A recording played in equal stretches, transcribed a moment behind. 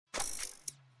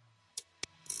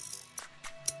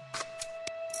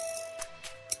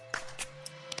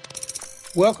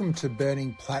Welcome to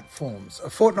Burning Platforms, a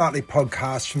fortnightly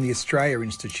podcast from the Australia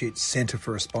Institute's Centre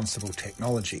for Responsible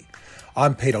Technology.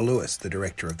 I'm Peter Lewis, the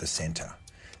Director of the Centre.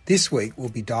 This week we'll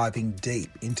be diving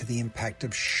deep into the impact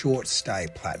of short-stay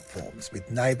platforms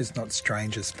with Neighbours Not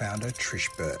Strangers founder Trish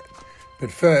Burt. But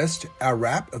first, our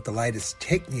wrap of the latest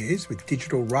tech news with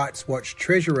Digital Rights Watch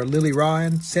Treasurer Lily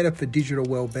Ryan, Centre for Digital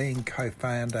Wellbeing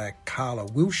co-founder Carla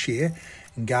Wilshire,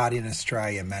 and Guardian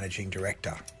Australia Managing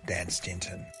Director Dan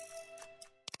Stinton.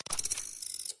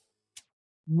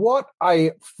 What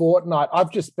a fortnight.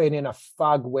 I've just been in a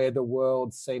fug where the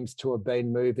world seems to have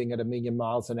been moving at 1,000,000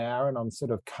 miles an hour and I'm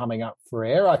sort of coming up for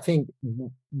air. I think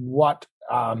what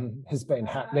has been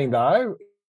happening, though,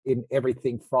 in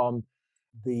everything from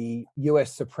the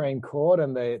US Supreme Court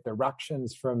and the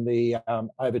ructions from the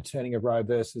overturning of Roe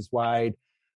versus Wade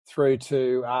through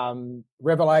to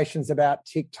revelations about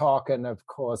TikTok and, of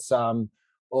course,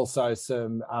 also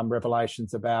some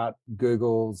revelations about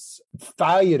Google's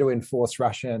failure to enforce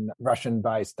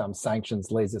Russian-based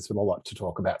sanctions leaves us with a lot to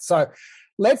talk about. So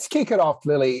let's kick it off,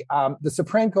 Lily. The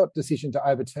Supreme Court decision to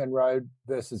overturn Roe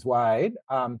versus Wade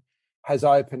has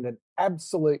opened an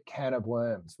absolute can of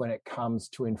worms when it comes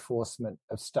to enforcement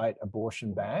of state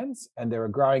abortion bans. And there are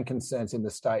growing concerns in the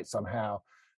states on how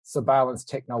surveillance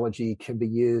technology can be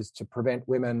used to prevent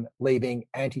women leaving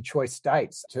anti-choice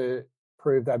states to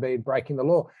prove they've been breaking the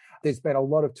law. There's been a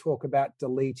lot of talk about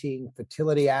deleting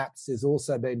fertility apps. There's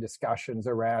also been discussions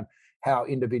around how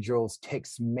individuals'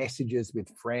 text messages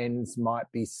with friends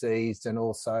might be seized and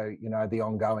also, the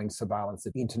ongoing surveillance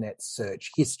of internet search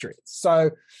history.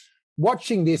 So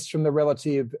watching this from the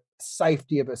relative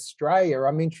safety of Australia,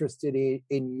 I'm interested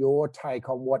in your take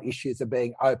on what issues are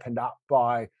being opened up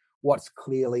by what's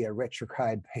clearly a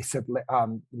retrograde piece of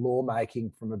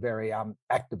lawmaking from a very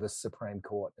activist Supreme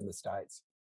Court in the States.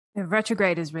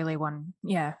 Retrograde is really one,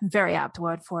 very apt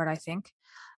word for it, I think.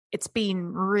 It's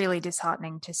been really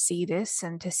disheartening to see this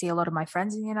and to see a lot of my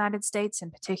friends in the United States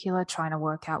in particular trying to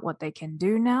work out what they can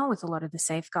do now with a lot of the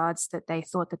safeguards that they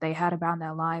thought that they had around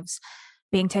their lives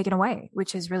being taken away,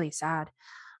 which is really sad.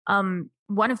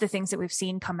 One of the things that we've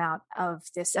seen come out of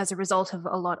this as a result of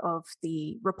a lot of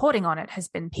the reporting on it has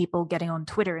been people getting on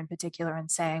Twitter in particular and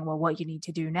saying, well, what you need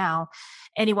to do now,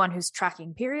 anyone who's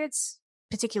tracking periods,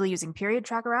 particularly using period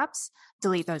tracker apps,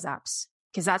 delete those apps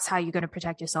because that's how you're going to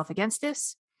protect yourself against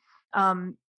this.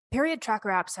 Period tracker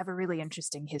apps have a really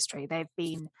interesting history. They've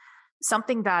been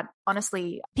something that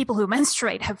honestly people who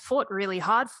menstruate have fought really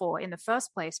hard for in the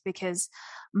first place because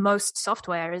most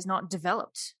software is not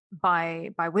developed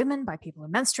by women, by people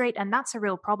who menstruate. And that's a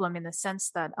real problem in the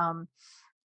sense that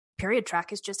period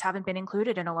trackers just haven't been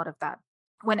included in a lot of that.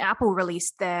 When Apple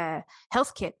released their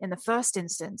health kit in the first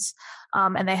instance,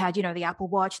 and they had, the Apple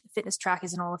Watch, the fitness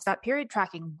trackers and all of that, period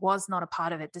tracking was not a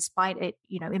part of it, despite it,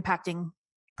 impacting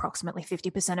approximately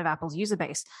 50% of Apple's user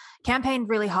base. Campaigned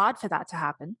really hard for that to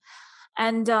happen.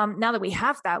 And now that we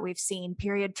have that, we've seen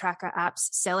period tracker apps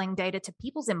selling data to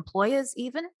people's employers,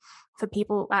 even for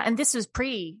people. And this was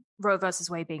pre-Roe versus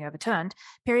Wade being overturned.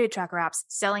 Period tracker apps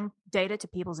selling data to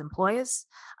people's employers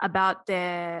about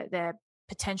their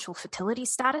potential fertility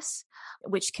status,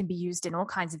 which can be used in all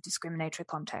kinds of discriminatory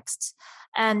contexts.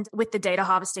 And with the data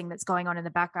harvesting that's going on in the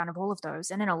background of all of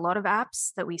those, and in a lot of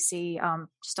apps that we see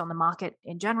just on the market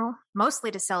in general,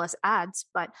 mostly to sell us ads,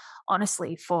 but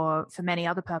honestly for many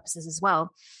other purposes as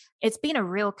well, it's been a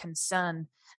real concern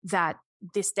that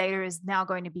this data is now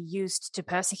going to be used to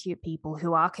persecute people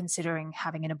who are considering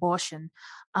having an abortion,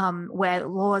 where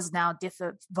laws now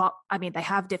differ. I mean, they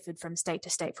have differed from state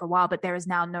to state for a while, but there is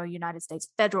now no United States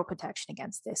federal protection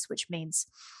against this, which means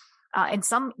in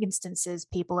some instances,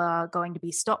 people are going to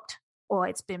be stopped, or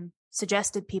it's been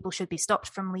suggested people should be stopped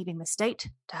from leaving the state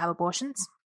to have abortions.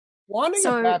 What's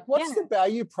the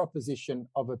value proposition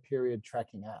of a period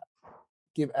tracking app?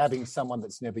 Having someone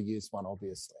that's never used one,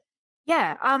 obviously.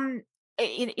 Yeah,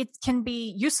 it can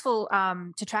be useful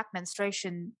to track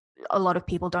menstruation. A lot of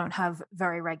people don't have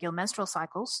very regular menstrual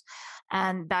cycles,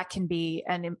 and that can be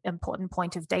an important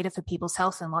point of data for people's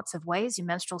health in lots of ways. Your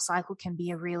menstrual cycle can be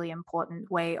a really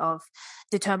important way of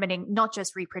determining not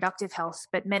just reproductive health,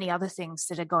 but many other things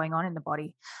that are going on in the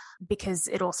body, because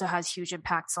it also has huge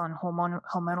impacts on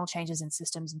hormonal changes in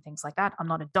systems and things like that. I'm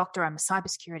not a doctor, I'm a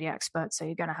cybersecurity expert, so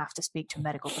you're going to have to speak to a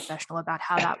medical professional about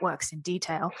how that works in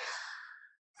detail.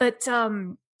 But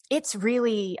it's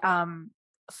really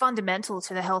fundamental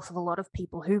to the health of a lot of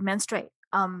people who menstruate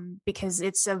because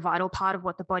it's a vital part of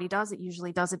what the body does. It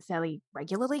usually does it fairly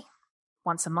regularly,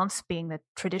 once a month being the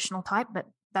traditional type, but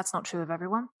that's not true of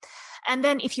everyone. And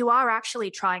then if you are actually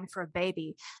trying for a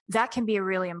baby, that can be a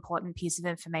really important piece of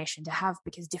information to have,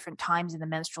 because different times in the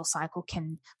menstrual cycle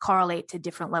can correlate to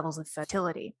different levels of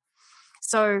fertility.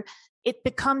 So it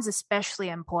becomes especially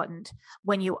important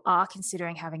when you are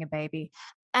considering having a baby.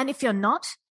 And if you're not,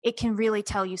 it can really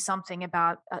tell you something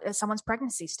about someone's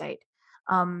pregnancy state,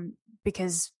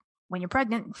 because when you're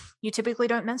pregnant, you typically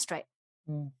don't menstruate.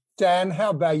 Dan,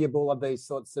 how valuable are these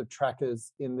sorts of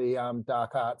trackers in the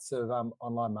dark arts of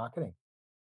online marketing?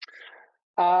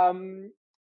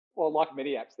 Well, like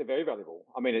many apps, they're very valuable.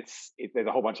 I mean, there's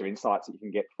a whole bunch of insights that you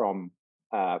can get from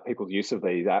people's use of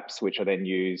these apps, which are then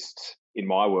used in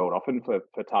my world often for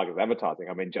targeted advertising.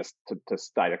 I mean, just to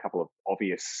state a couple of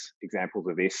obvious examples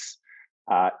of this,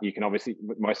 you can obviously,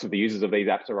 most of the users of these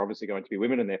apps are obviously going to be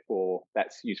women, and therefore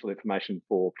that's useful information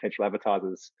for potential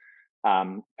advertisers.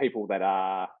 People that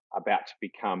are about to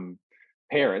become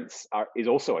parents is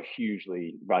also a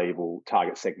hugely valuable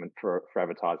target segment for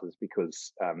advertisers,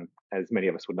 because as many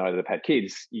of us would know that have had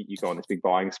kids, you go on this big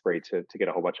buying spree to get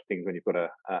a whole bunch of things when you've got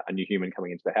a new human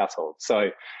coming into the household. So,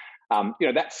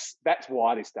 that's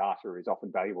why this data is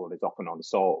often valuable and is often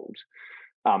unsold.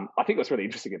 I think what's really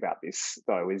interesting about this,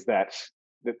 though, is that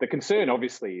the concern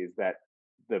obviously is that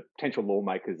the potential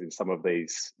lawmakers in some of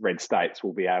these red states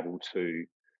will be able to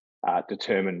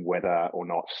determine whether or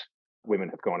not women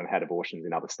have gone and had abortions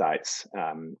in other states,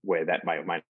 where that may or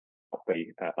may not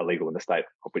be illegal in the state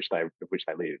of which they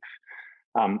live.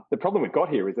 The problem we've got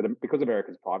here is that because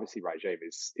America's privacy regime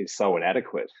is so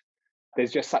inadequate,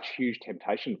 there's just such huge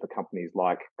temptation for companies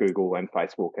like Google and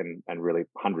Facebook and really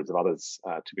hundreds of others,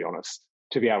 to be honest,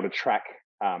 to be able to track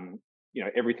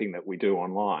everything that we do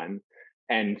online.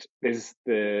 And there's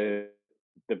the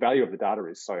value of the data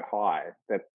is so high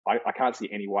that I can't see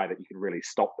any way that you can really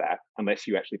stop that unless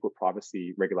you actually put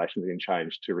privacy regulations in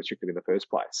change to restrict it in the first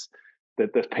place.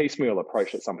 The piecemeal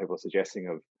approach that some people are suggesting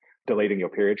of deleting your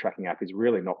period tracking app is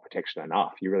really not protection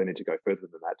enough. You really need to go further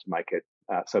than that to make it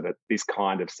so that this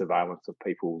kind of surveillance of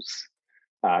people's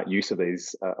use of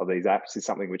these apps is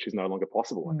something which is no longer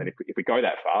possible. And then if we go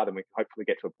that far, then we can hopefully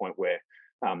get to a point where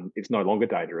it's no longer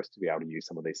dangerous to be able to use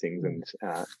some of these things, and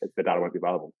the data won't be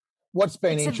available. What's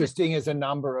been interesting is a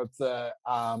number of the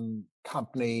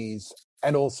companies,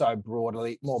 and also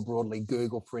more broadly,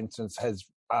 Google, for instance, has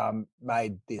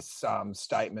made this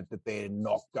statement that they're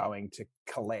not going to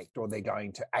collect, or they're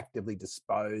going to actively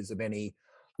dispose of any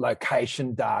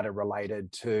location data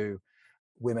related to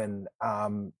women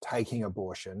taking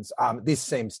abortions. This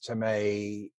seems to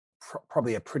me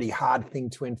probably a pretty hard thing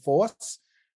to enforce,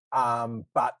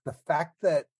 but the fact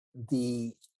that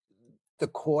the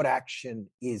court action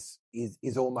is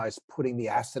almost putting the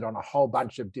asset on a whole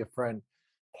bunch of different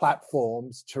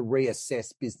platforms to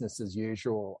reassess business as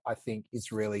usual, I think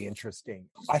is really interesting.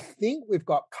 I think we've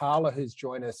got Carla who's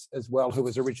joined us as well, who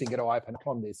was originally going to open up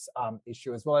on this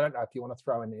issue as well. I don't know if you want to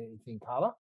throw in anything,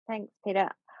 Carla. Thanks, Peter.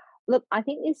 Look, I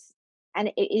think this,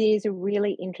 and it is a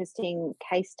really interesting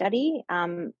case study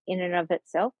in and of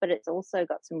itself, but it's also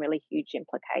got some really huge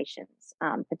implications,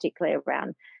 particularly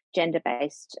around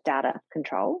gender-based data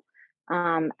control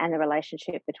and the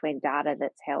relationship between data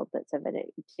that's held that's of a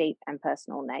deep and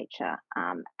personal nature,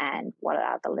 and what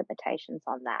are the limitations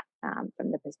on that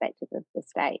from the perspective of the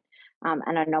state.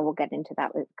 And I know we'll get into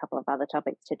that with a couple of other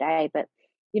topics today, but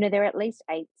there are at least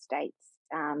 8 states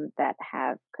that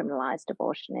have criminalised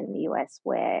abortion in the US,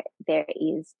 where there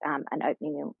is an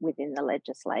opening within the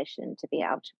legislation to be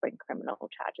able to bring criminal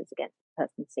charges against the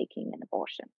person seeking an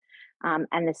abortion.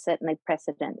 And there's certainly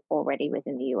precedent already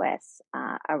within the US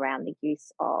around the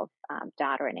use of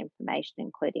data and information,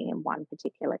 including in one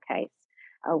particular case,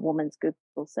 a woman's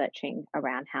Google searching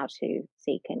around how to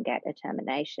seek and get a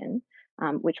termination,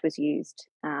 which was used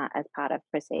as part of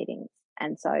proceedings.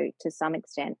 And so to some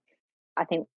extent, I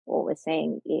think what we're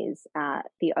seeing is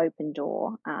the open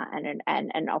door and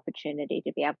an opportunity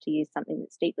to be able to use something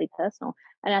that's deeply personal.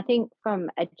 And I think from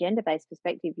a gender-based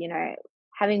perspective,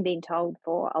 having been told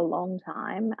for a long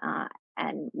time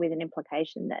and with an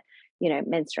implication that,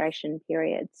 menstruation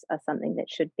periods are something that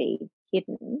should be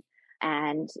hidden,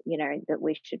 and, that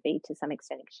we should be to some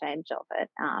extent ashamed of it.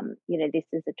 This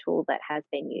is a tool that has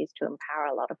been used to empower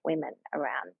a lot of women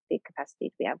around the capacity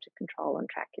to be able to control and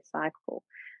track your cycle.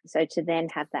 So to then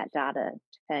have that data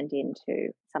turned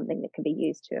into something that can be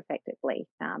used to effectively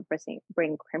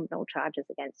bring criminal charges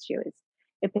against you is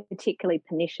a particularly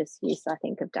pernicious use, I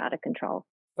think, of data control.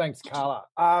 Thanks, Carla.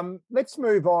 Let's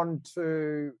move on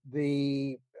to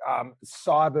the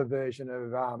cyber version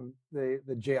of the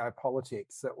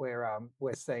geopolitics that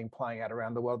we're seeing playing out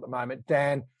around the world at the moment.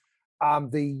 Dan,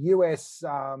 the US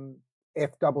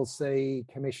FCC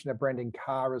Commissioner Brendan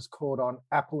Carr has called on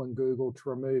Apple and Google to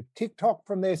remove TikTok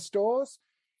from their stores.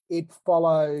 It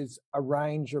follows a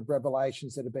range of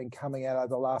revelations that have been coming out over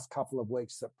the last couple of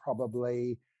weeks that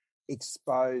probably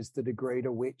expose the degree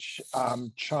to which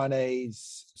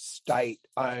Chinese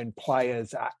state-owned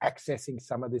players are accessing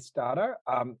some of this data.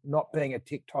 Not being a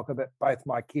TikToker, but both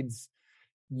my kids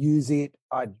use it.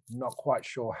 I'm not quite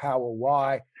sure how or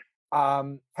why.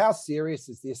 How serious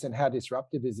is this, and how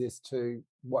disruptive is this to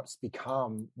what's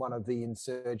become one of the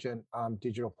insurgent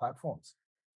digital platforms?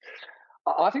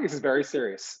 I think this is very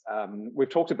serious. We've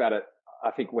talked about it,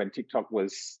 I think, when TikTok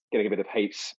was getting a bit of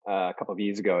heat a couple of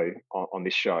years ago on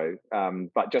this show.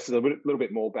 But just as a little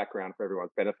bit more background for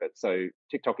everyone's benefit. So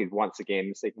TikTok is once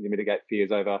again seeking to mitigate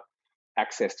fears over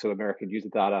access to American user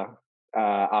data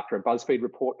after a BuzzFeed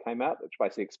report came out, which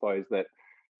basically exposed that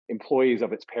employees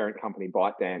of its parent company,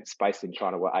 ByteDance, based in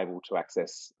China, were able to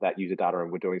access that user data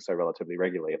and were doing so relatively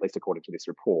regularly, at least according to this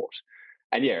report.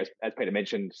 And yeah, as Peter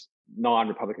mentioned, 9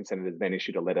 Republican senators then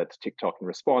issued a letter to TikTok in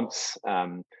response,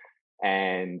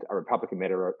 and a Republican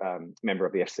member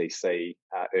of the FCC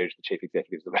urged the chief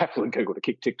executives of Apple and Google to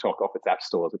kick TikTok off its app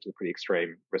stores, which is a pretty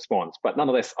extreme response. But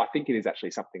nonetheless, I think it is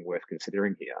actually something worth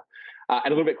considering here. And a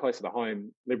little bit closer to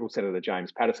home, Liberal Senator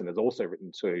James Paterson has also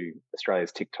written to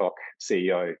Australia's TikTok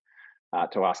CEO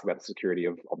to ask about the security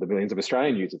of the millions of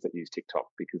Australian users that use TikTok,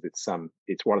 because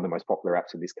it's one of the most popular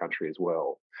apps in this country as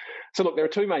well. So look, there are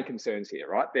 2 main concerns here,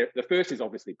 right? The first is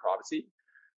obviously privacy.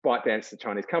 ByteDance is a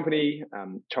Chinese company.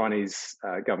 Chinese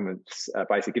government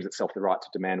basically gives itself the right to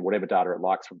demand whatever data it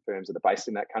likes from firms that are based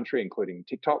in that country, including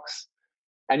TikTok's.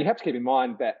 And you have to keep in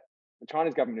mind that the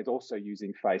Chinese government is also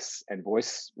using face and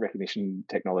voice recognition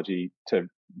technology to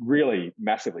really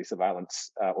massively surveil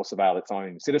its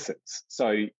own citizens.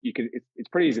 So it's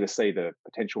pretty easy to see the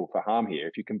potential for harm here.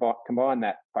 If you combine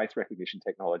that face recognition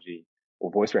technology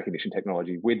or voice recognition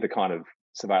technology with the kind of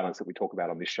surveillance that we talk about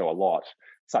on this show a lot,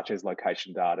 such as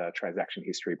location data, transaction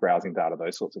history, browsing data,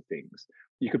 those sorts of things,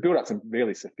 you could build up some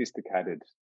really sophisticated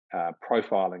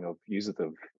profiling of users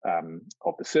of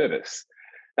the service.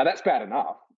 Now, that's bad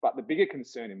enough, but the bigger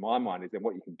concern in my mind is then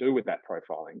what you can do with that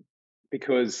profiling,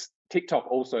 because TikTok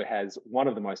also has one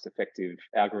of the most effective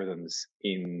algorithms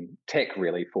in tech,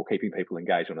 really, for keeping people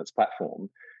engaged on its platform.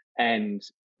 And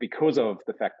because of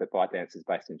the fact that ByteDance is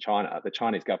based in China, the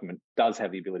Chinese government does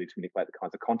have the ability to manipulate the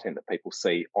kinds of content that people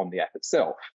see on the app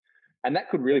itself. And that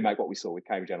could really make what we saw with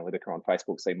Cambridge Analytica on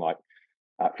Facebook seem like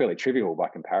fairly trivial by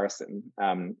comparison.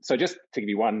 So just to give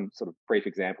you one sort of brief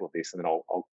example of this, and then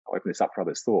I'll open this up for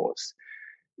others' thoughts.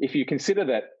 If you consider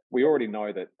that we already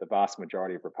know that the vast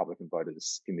majority of Republican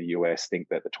voters in the US think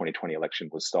that the 2020 election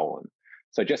was stolen.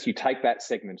 So just you take that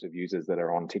segment of users that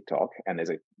are on TikTok, and there's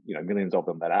millions of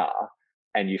them that are,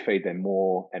 and you feed them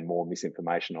more and more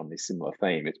misinformation on this similar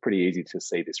theme, it's pretty easy to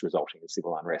see this resulting in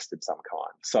civil unrest of some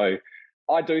kind. So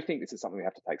I do think this is something we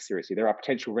have to take seriously. There are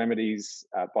potential remedies.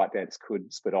 ByteDance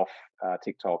could split off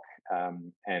TikTok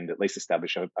and at least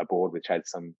establish a board which had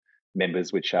some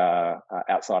members which are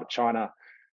outside of China,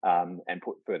 and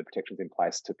put further protections in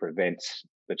place to prevent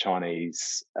the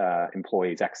Chinese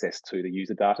employees' access to the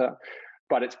user data.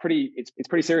 But it's pretty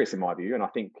serious in my view, and I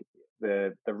think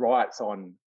the riots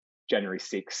on January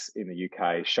 6 in the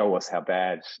UK show us how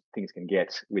bad things can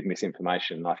get with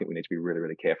misinformation. I think we need to be really,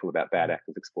 really careful about bad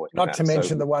actors exploiting that. Not to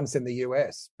mention the ones in the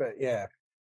US, but yeah.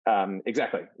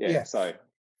 Exactly. Yeah. So,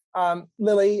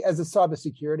 Lily, as a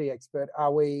cybersecurity expert,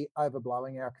 are we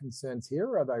overblowing our concerns here,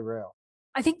 or are they real?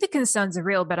 I think the concerns are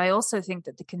real, but I also think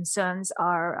that the concerns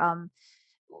are,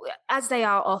 as they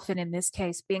are often in this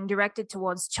case, being directed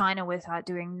towards China without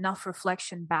doing enough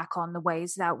reflection back on the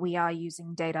ways that we are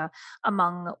using data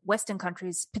among Western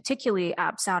countries, particularly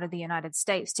apps out of the United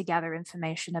States, to gather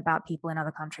information about people in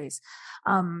other countries.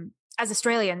 As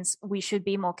Australians, we should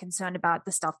be more concerned about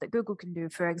the stuff that Google can do,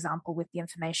 for example, with the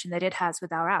information that it has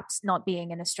with our apps, not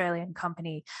being an Australian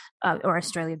company or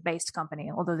Australian-based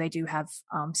company, although they do have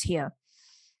arms here.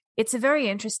 It's a very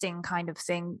interesting kind of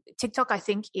thing. TikTok, I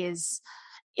think, is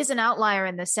an outlier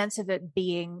in the sense of it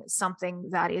being something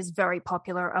that is very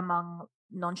popular among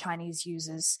non-Chinese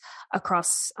users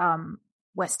across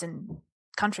Western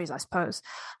countries, I suppose.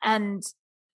 And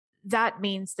that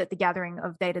means that the gathering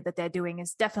of data that they're doing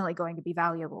is definitely going to be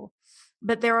valuable.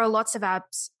 But there are lots of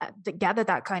apps that gather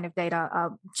that kind of data,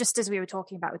 just as we were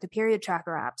talking about with the period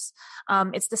tracker apps.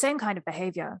 It's the same kind of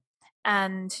behavior.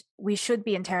 And we should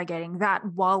be interrogating that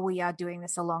while we are doing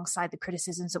this alongside the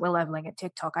criticisms that we're leveling at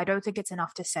TikTok. I don't think it's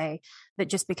enough to say that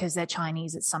just because they're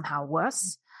Chinese, it's somehow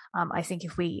worse. I think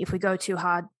if we go too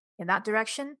hard in that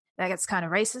direction, that gets kind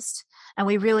of racist. And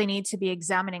we really need to be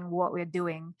examining what we're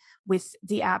doing with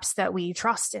the apps that we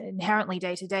trust inherently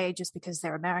day to day just because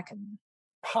they're American.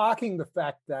 Parking the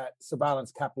fact that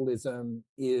surveillance capitalism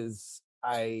is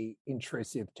a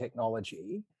intrusive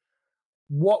technology,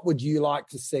 what would you like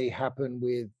to see happen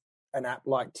with an app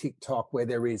like TikTok where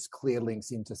there is clear links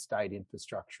into state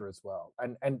infrastructure as well?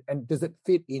 And does it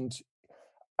fit into,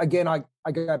 again,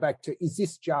 I go back to, is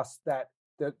this just that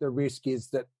the risk is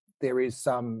that there is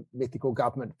some mythical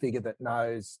government figure that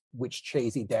knows which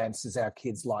cheesy dances our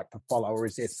kids like to follow, or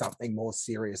is there something more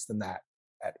serious than that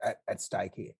at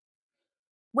stake here?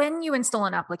 When you install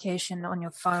an application on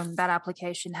your phone, that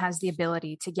application has the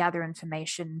ability to gather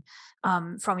information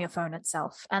from your phone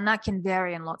itself. And that can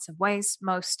vary in lots of ways.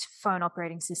 Most phone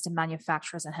operating system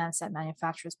manufacturers and handset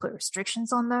manufacturers put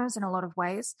restrictions on those in a lot of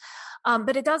ways.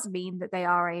 But it does mean that they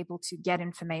are able to get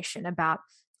information about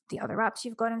the other apps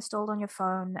you've got installed on your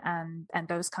phone and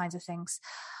those kinds of things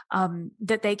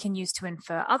that they can use to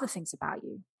infer other things about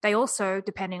you. They also,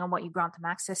 depending on what you grant them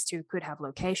access to, could have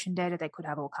location data. They could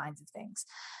have all kinds of things.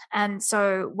 And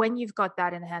so when you've got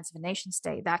that in the hands of a nation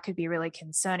state, that could be really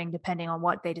concerning depending on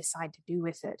what they decide to do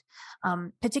with it.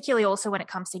 Particularly also when it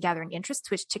comes to gathering interests,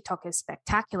 which TikTok is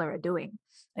spectacular at doing.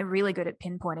 They're really good at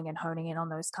pinpointing and honing in on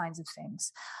those kinds of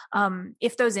things.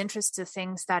 If those interests are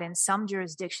things that in some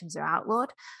jurisdictions are outlawed,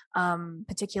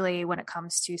 particularly when it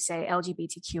comes to, say,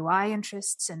 LGBTQI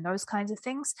interests and those kinds of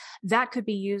things, that could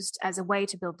be used as a way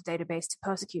to build a database to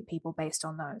persecute people based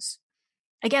on those.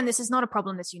 Again, this is not a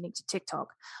problem that's unique to TikTok,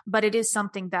 but it is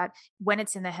something that when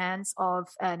it's in the hands of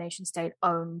a nation state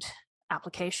owned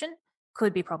application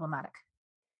could be problematic.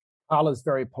 Carla's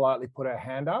very politely put her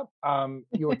hand up.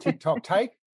 Your TikTok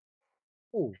take?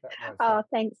 Oh,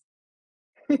 thanks.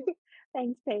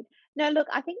 Thanks, Pete. No, look,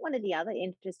 I think one of the other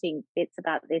interesting bits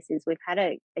about this is we've had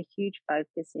a huge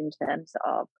focus in terms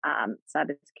of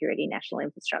cybersecurity, national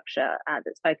infrastructure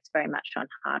that's focused very much on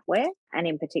hardware, and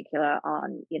in particular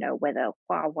on, whether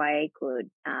Huawei could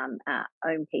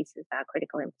own pieces of our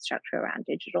critical infrastructure around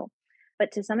digital.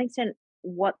 But to some extent,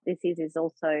 what this is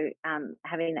also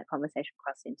having that conversation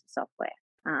cross into software.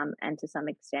 And to some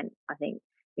extent, I think,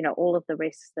 all of the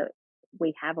risks that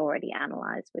we have already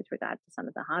analysed with regard to some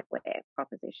of the hardware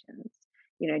propositions,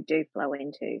 do flow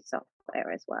into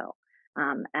software as well.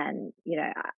 And,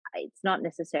 it's not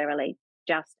necessarily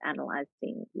just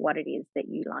analysing what it is that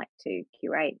you like to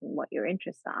curate and what your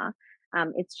interests are.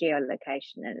 It's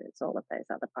geolocation and it's all of those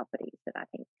other properties that I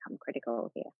think become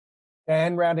critical here.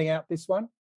 Dan, rounding out this one.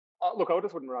 Look, I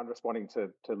just wouldn't mind responding to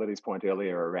Liddy's point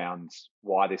earlier around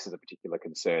why this is a particular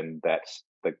concern that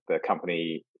the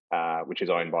company, which is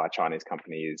owned by a Chinese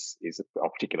company, is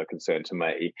of particular concern to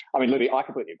me. I mean, Liddy, I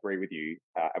completely agree with you.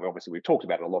 And obviously, we've talked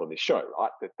about it a lot on this show, right?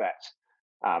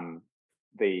 That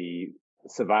the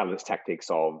surveillance tactics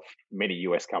of many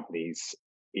US companies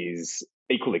is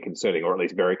equally concerning, or at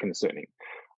least very concerning.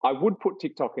 I would put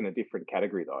TikTok in a different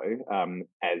category, though,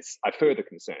 as a further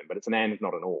concern, but it's an and,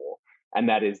 not an or. And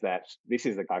that is that this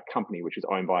is a company which is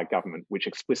owned by a government which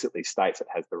explicitly states it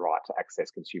has the right to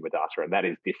access consumer data. And that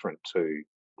is different to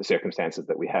the circumstances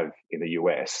that we have in the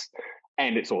US.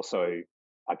 And it's also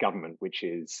a government which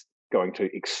is going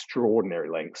to extraordinary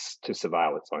lengths to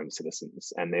surveil its own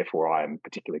citizens. And therefore, I am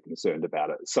particularly concerned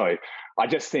about it. So I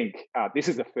just think this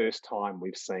is the first time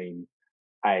we've seen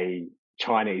a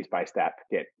Chinese-based app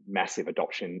get massive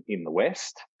adoption in the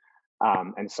West.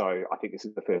 And so I think this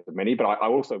is the first of many. But I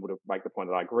also would make the point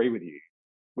that I agree with you.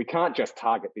 We can't just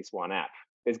target this one app.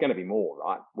 There's going to be more,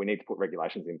 right? We need to put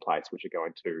regulations in place which are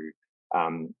going to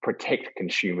protect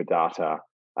consumer data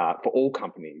for all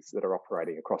companies that are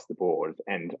operating across the board.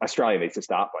 And Australia needs to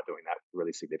start by doing that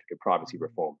really significant privacy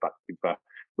reform. But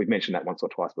we've mentioned that once or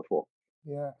twice before.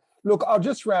 Yeah. Look, I'll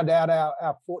just round out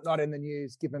our fortnight in the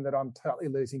news, given that I'm totally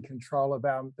losing control of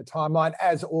the timeline,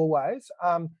 as always.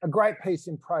 A great piece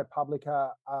in ProPublica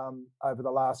over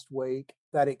the last week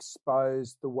that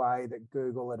exposed the way that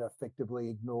Google had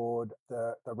effectively ignored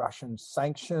the Russian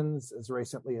sanctions as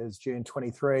recently as June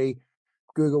 23.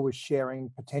 Google was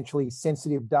sharing potentially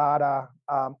sensitive data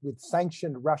with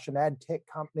sanctioned Russian ad tech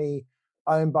company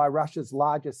owned by Russia's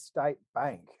largest state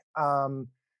bank.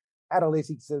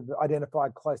 Analytics have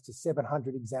identified close to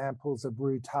 700 examples of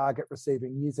RuTarget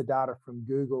receiving user data from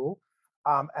Google,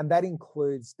 and that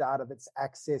includes data that's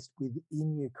accessed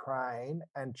within Ukraine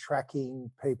and tracking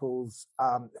people's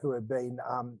who have been,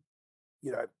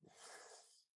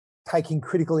 taking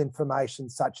critical information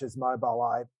such as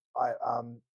mobile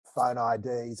phone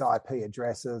IDs, IP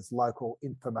addresses, local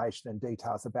information and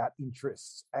details about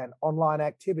interests and online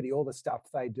activity, all the stuff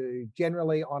they do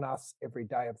generally on us every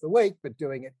day of the week, but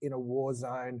doing it in a war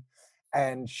zone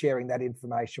and sharing that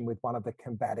information with one of the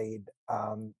combated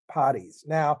parties.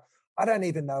 Now, I don't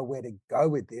even know where to go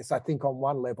with this. I think on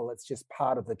one level, it's just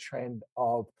part of the trend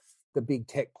of the big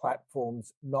tech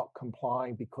platforms not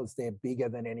complying because they're bigger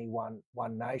than any one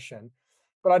nation.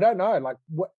 But I don't know, like,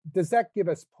 what does that give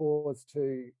us pause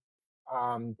to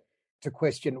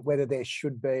question whether there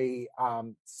should be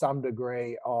some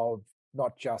degree of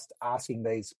not just asking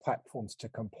these platforms to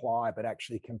comply, but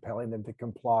actually compelling them to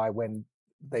comply when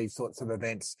these sorts of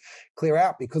events clear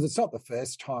out? Because it's not the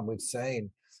first time we've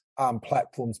seen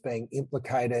platforms being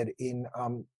implicated in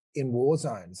war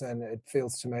zones, and it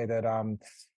feels to me that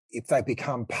if they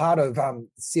become part of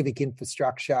civic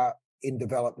infrastructure in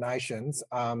developed nations,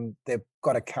 they've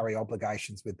got to carry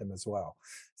obligations with them as well.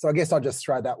 So I guess I'll just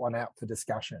throw that one out for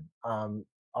discussion.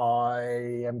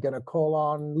 I am going to call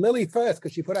on Lily first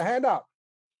because she put her hand up.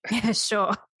 Yeah,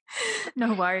 sure.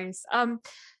 No worries.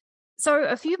 So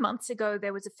a few months ago,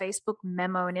 there was a Facebook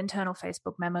memo, an internal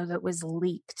Facebook memo that was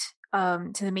leaked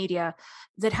to the media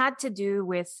that had to do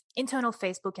with internal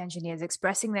Facebook engineers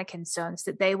expressing their concerns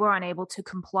that they were unable to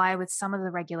comply with some of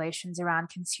the regulations around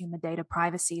consumer data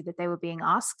privacy that they were being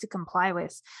asked to comply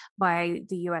with by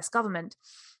the US government,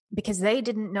 because they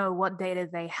didn't know what data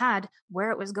they had,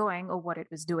 where it was going, or what it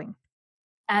was doing.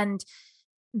 And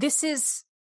this is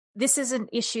an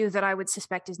issue that I would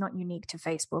suspect is not unique to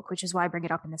Facebook, which is why I bring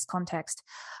it up in this context,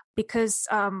 because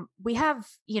we have,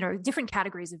 different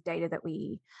categories of data that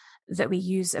we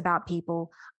use about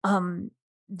people.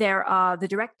 There are the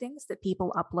direct things that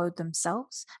people upload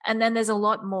themselves. And then there's a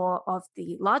lot more of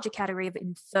the larger category of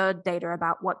inferred data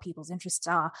about what people's interests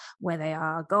are, where they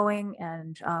are going,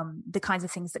 and the kinds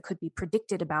of things that could be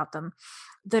predicted about them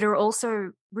that are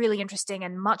also really interesting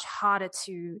and much harder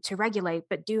to regulate,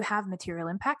 but do have material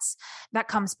impacts. That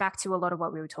comes back to a lot of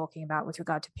what we were talking about with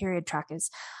regard to period trackers.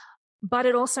 But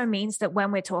it also means that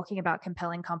when we're talking about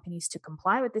compelling companies to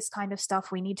comply with this kind of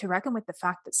stuff, we need to reckon with the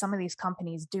fact that some of these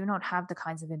companies do not have the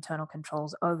kinds of internal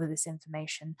controls over this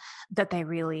information that they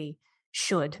really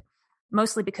should,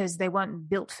 mostly because they weren't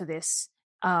built for this,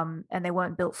 and they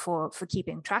weren't built for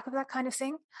keeping track of that kind of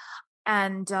thing.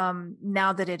 And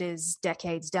now that it is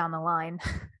decades down the line,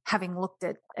 having looked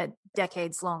at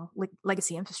decades-long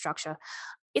legacy infrastructure,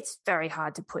 it's very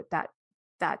hard to put that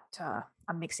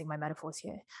I'm mixing my metaphors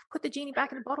here. Put the genie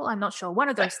back in the bottle? I'm not sure. One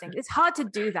of those things. It's hard to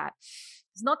do that.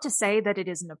 It's not to say that it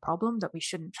isn't a problem, that we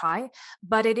shouldn't try,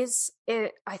 but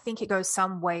I think it goes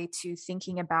some way to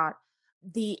thinking about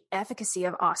the efficacy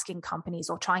of asking companies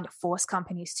or trying to force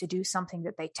companies to do something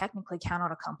that they technically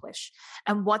cannot accomplish,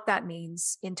 and what that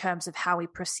means in terms of how we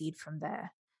proceed from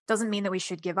there. Doesn't mean that we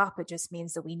should give up. It just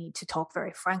means that we need to talk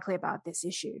very frankly about this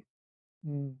issue.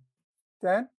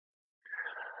 Dan?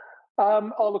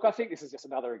 Look, I think this is just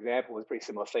another example. There's a pretty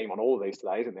similar theme on all of these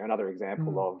today, isn't there? Another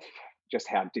example of just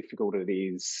how difficult it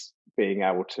is being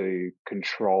able to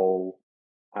control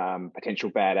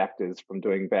potential bad actors from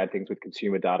doing bad things with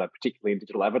consumer data, particularly in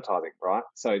digital advertising, right?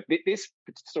 So this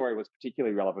story was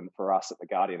particularly relevant for us at The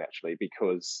Guardian, actually,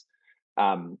 because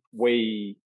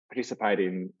we participate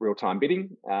in real-time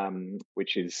bidding,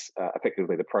 which is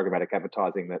effectively the programmatic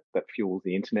advertising that fuels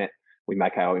the internet. We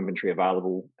make our inventory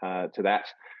available to that.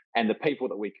 And the people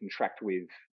that we contract with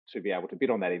to be able to bid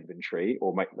on that inventory,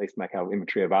 or at least make our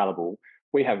inventory available,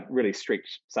 we have really strict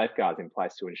safeguards in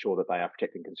place to ensure that they are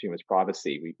protecting consumers'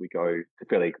 privacy. We go to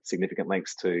fairly significant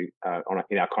lengths in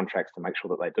our contracts to make sure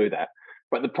that they do that.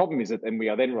 But the problem is that, and we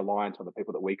are then reliant on the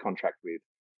people that we contract with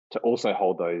to also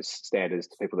hold those standards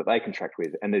to people that they contract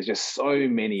with. And there's just so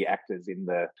many actors in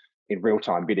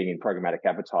real-time bidding in programmatic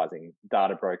advertising,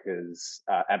 data brokers,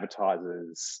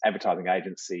 advertisers, advertising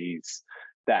agencies,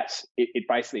 that it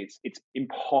basically it's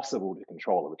impossible to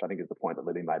control it, which I think is the point that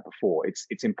Lily made before.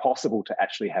 It's impossible to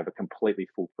actually have a completely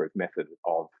foolproof method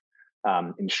of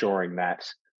ensuring that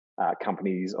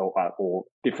companies or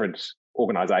different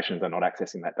organizations are not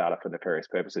accessing that data for nefarious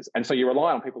purposes. And so you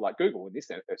rely on people like Google in this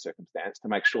circumstance to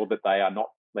make sure that they are not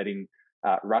letting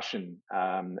Russian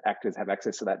actors have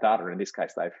access to that data. And in this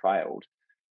case, they've failed.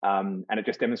 And it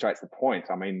just demonstrates the point.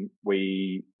 I mean,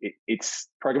 it's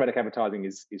programmatic advertising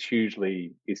is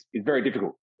very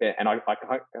difficult, and I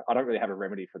don't really have a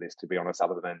remedy for this, to be honest,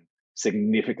 other than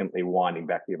significantly winding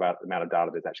back the amount of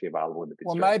data that's actually available in the bid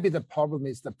stream. Well, maybe the problem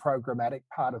is the programmatic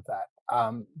part of that.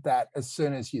 That as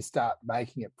soon as you start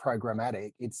making it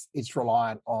programmatic, it's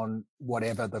reliant on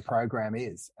whatever the program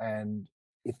is, and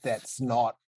if that's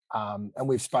not, and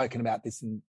we've spoken about this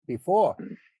before.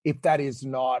 If that is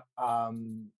not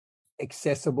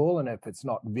accessible and if it's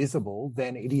not visible,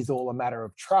 then it is all a matter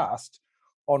of trust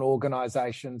on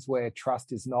organisations where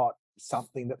trust is not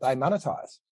something that they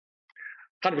monetize.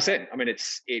 100%. I mean,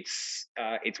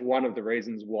 it's one of the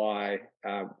reasons why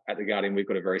at The Guardian we've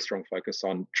got a very strong focus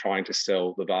on trying to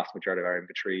sell the vast majority of our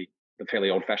inventory the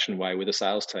fairly old-fashioned way with a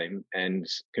sales team and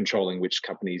controlling which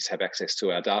companies have access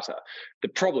to our data. The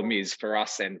problem is for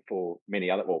us and for many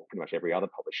other, well, pretty much every other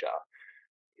publisher,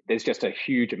 there's just a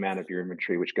huge amount of your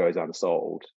inventory which goes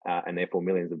unsold, and therefore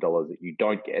millions of dollars that you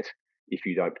don't get if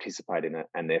you don't participate in it.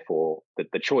 And therefore,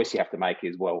 the choice you have to make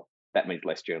is, well, that means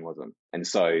less journalism. And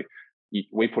so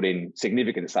we put in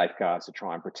significant safeguards to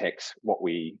try and protect what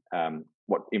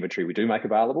inventory we do make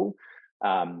available.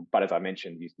 But as I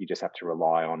mentioned, you just have to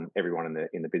rely on everyone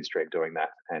in the bid stream doing that,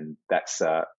 and that's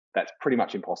pretty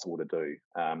much impossible to do.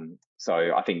 So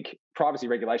I think privacy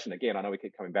regulation, again, I know we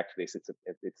keep coming back to this.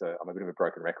 I'm a bit of a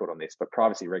broken record on this, but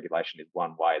privacy regulation is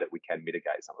one way that we can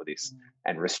mitigate some of this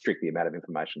and restrict the amount of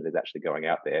information that is actually going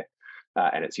out there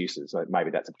and its uses. So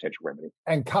maybe that's a potential remedy.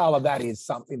 And Carla, that is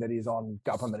something that is on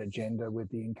government agenda with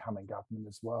the incoming government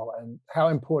as well. And how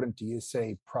important do you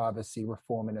see privacy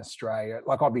reform in Australia?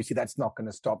 Like, obviously, that's not going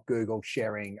to stop Google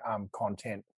sharing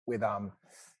content with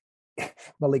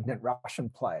malignant Russian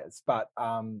players, but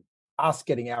us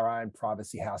getting our own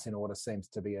privacy house in order seems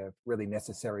to be a really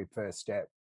necessary first step.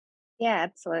 Yeah,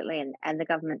 absolutely. And the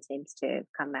government seems to have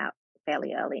come out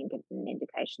fairly early and given an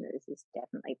indication that this is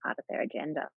definitely part of their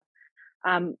agenda.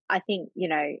 I think,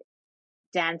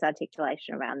 Dan's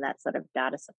articulation around that sort of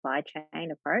data supply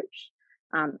chain approach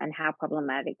and how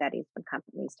problematic that is for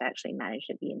companies to actually manage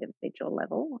at the individual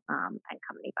level and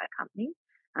company by company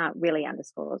really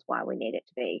underscores why we need it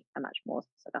to be a much more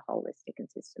sort of holistic and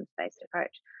systems-based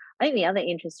approach. I think the other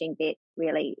interesting bit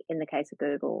really in the case of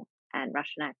Google and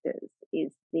Russian actors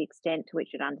is the extent to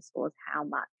which it underscores how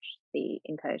much the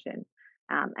incursion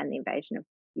and the invasion of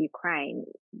Ukraine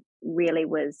really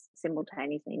was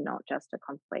simultaneously not just a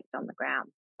conflict on the ground,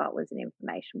 but was an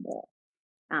information war,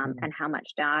 and how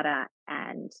much data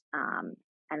and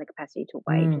the capacity to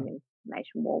wage an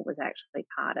information war was actually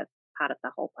part of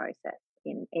the whole process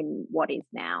in what is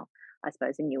now, I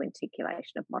suppose, a new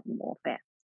articulation of modern warfare.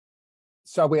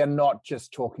 So we are not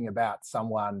just talking about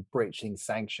someone breaching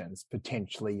sanctions.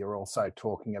 Potentially, you're also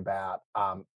talking about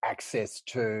access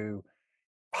to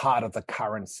part of the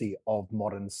currency of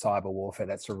modern cyber warfare.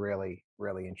 That's a really,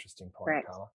 really interesting point, Correct.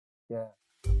 Carla. Yeah.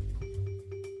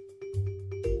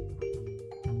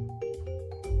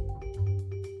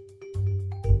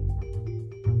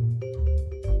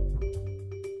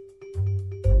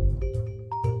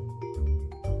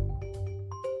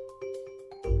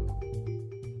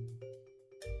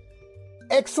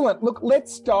 Excellent. Look,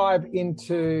 let's dive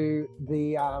into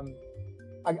the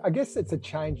I guess it's a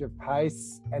change of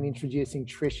pace and introducing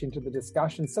Trish into the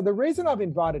discussion. So the reason I've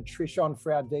invited Trish on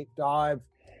for our deep dive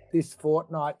this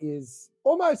fortnight is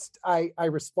almost a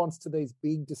response to these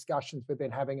big discussions we've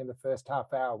been having in the first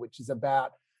half hour, which is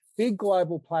about big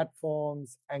global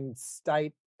platforms and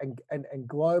state and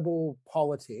global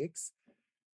politics.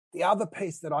 The other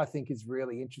piece that I think is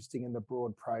really interesting in the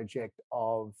broad project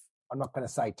of, I'm not going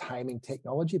to say taming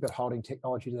technology, but holding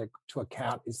technology to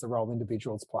account is the role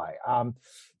individuals play.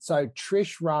 So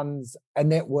Trish runs a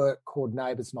network called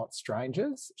Neighbours Not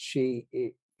Strangers. She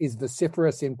is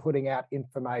vociferous in putting out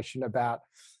information about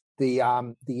the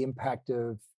impact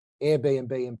of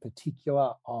Airbnb in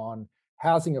particular on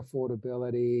housing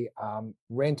affordability,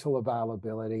 rental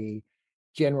availability,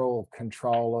 general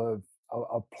control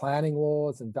of planning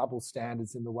laws and double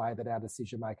standards in the way that our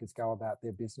decision makers go about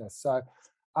their business. So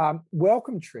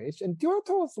welcome, Trish. And do you want to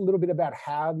tell us a little bit about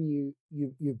how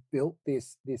you've built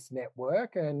this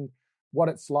network and what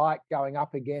it's like going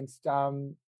up against a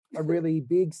really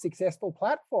big, successful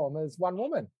platform as one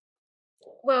woman?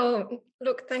 Well,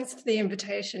 look, thanks for the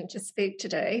invitation to speak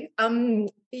today.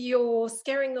 You're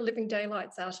scaring the living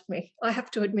daylights out of me, I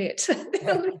have to admit,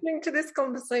 listening to this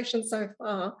conversation so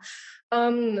far.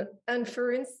 And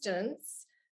for instance,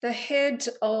 the head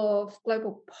of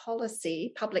global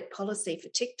policy, public policy for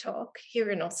TikTok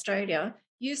here in Australia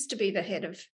used to be the head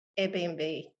of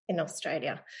Airbnb in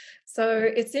Australia. So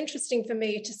it's interesting for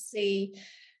me to see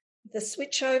the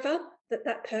switchover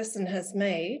that person has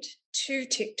made to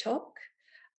TikTok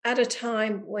at a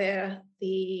time where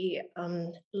the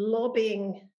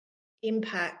lobbying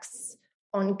impacts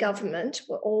on government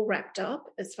were all wrapped up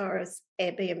as far as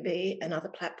Airbnb and other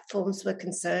platforms were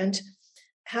concerned.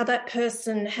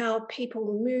 How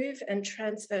people move and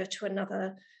transfer to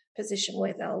another position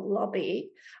where they'll lobby,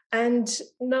 and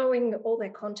knowing all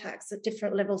their contacts at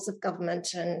different levels of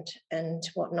government and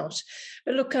whatnot.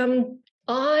 But look,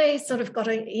 I sort of got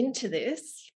into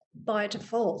this by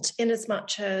default, in as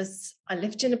much as I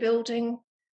lived in a building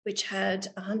which had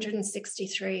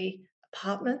 163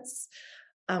 apartments.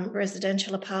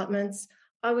 residential apartments.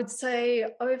 I would say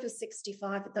over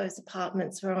 65 of those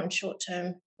apartments were on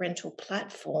short-term rental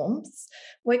platforms.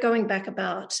 We're going back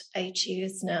about 8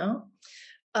 years now.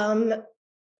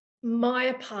 My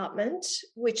apartment,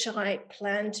 which I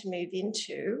planned to move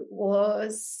into,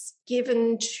 was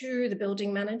given to the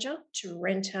building manager to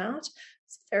rent out.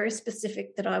 It's very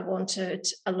specific that I wanted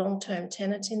a long-term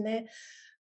tenant in there.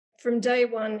 From day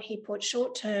one, he put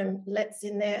short-term lets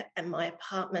in there and my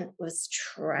apartment was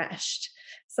trashed.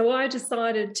 So I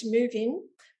decided to move in,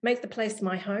 make the place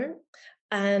my home.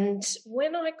 And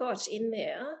when I got in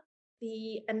there,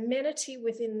 the amenity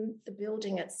within the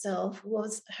building itself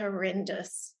was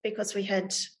horrendous because we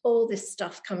had all this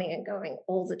stuff coming and going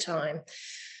all the time.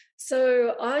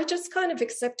 So I just kind of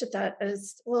accepted that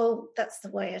as, well, that's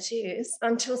the way it is,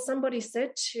 until somebody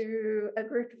said to a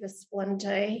group of us one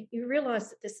day, you realise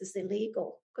that this is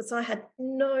illegal, because I had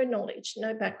no knowledge,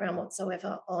 no background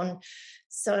whatsoever on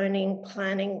zoning,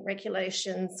 planning,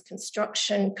 regulations,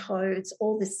 construction codes,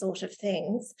 all this sort of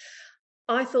things.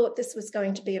 I thought this was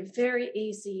going to be a very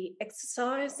easy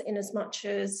exercise in as much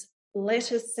as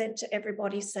letters sent to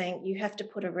everybody saying you have to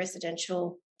put a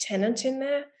residential tenant in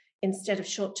there instead of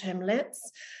short-term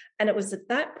lets. And it was at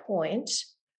that point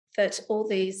that all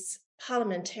these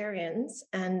parliamentarians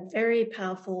and very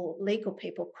powerful legal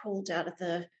people crawled out of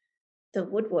the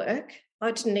woodwork.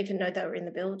 I didn't even know they were in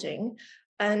the building.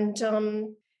 And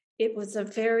it was a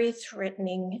very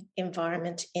threatening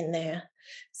environment in there.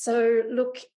 So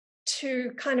look, to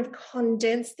kind of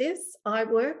condense this, I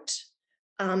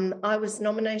was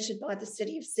nominated by the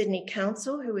City of Sydney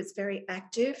Council, who is very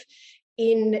active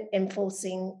in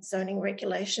enforcing zoning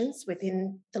regulations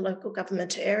within the local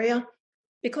government area.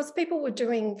 Because people were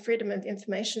doing freedom of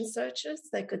information searches,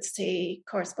 they could see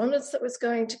correspondence that was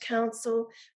going to council,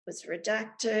 was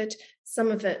redacted.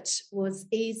 Some of it was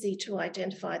easy to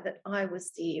identify that I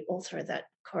was the author of that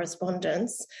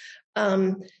correspondence.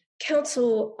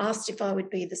 Council asked if I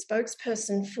would be the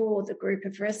spokesperson for the group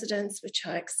of residents, which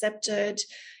I accepted.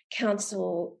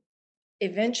 Council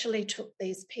eventually took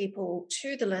these people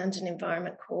to the Land and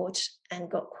Environment Court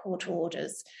and got court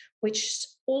orders, which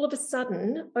all of a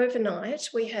sudden, overnight,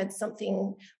 we had,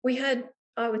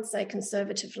 I would say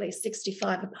conservatively,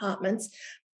 65 apartments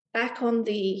back on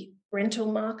the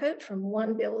rental market from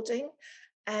one building,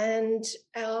 and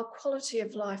our quality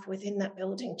of life within that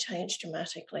building changed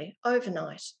dramatically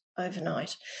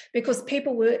overnight, because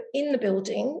people were in the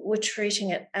building, were treating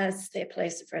it as their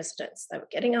place of residence. They were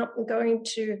getting up and going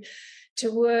to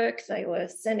work, they were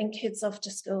sending kids off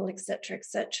to school,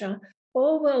 etc.,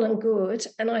 all well and good.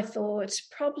 And I thought,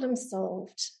 problem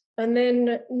solved. And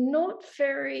then not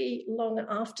very long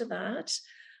after that,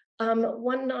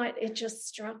 one night it just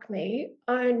struck me,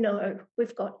 oh no,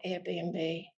 we've got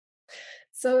Airbnb.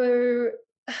 So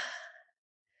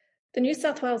the New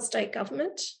South Wales State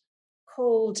Government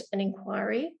called an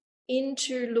inquiry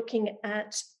into looking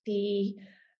at the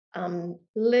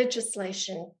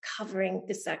legislation covering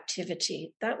this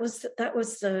activity. That was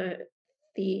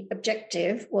the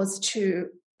objective, was to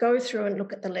go through and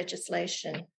look at the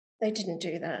legislation. They didn't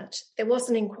do that. There was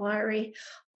an inquiry.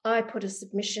 I put a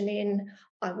submission in.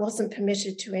 I wasn't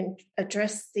permitted to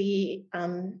address the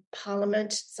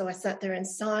Parliament, so I sat there in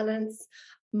silence.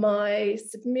 My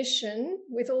submission,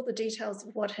 with all the details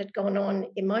of what had gone on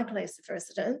in my place of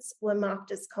residence, were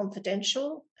marked as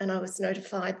confidential, and I was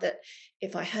notified that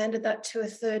if I handed that to a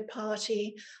third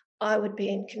party, I would be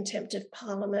in contempt of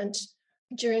Parliament.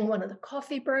 During one of the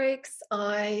coffee breaks,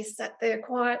 I sat there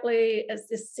quietly as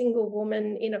this single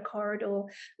woman in a corridor,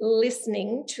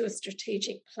 listening to a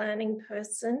strategic planning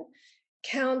person,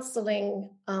 counselling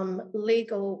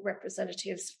legal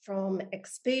representatives from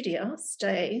Expedia,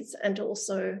 Stays, and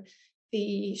also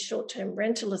the Short-Term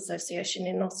Rental Association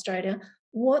in Australia,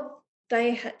 what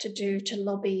they had to do to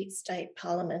lobby state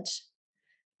parliament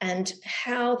and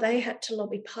how they had to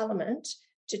lobby Parliament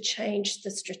to change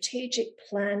the strategic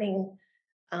planning,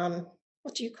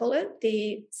 what do you call it?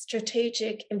 The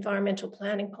strategic environmental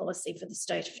planning policy for the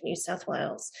state of New South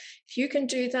Wales. If you can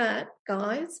do that,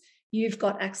 guys, you've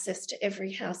got access to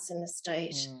every house in the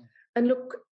state. And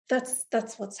look, that's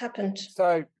what's happened.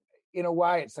 So in a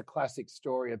way, it's a classic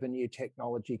story of a new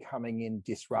technology coming in,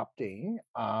 disrupting,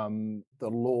 the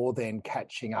law then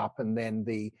catching up, and then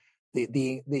the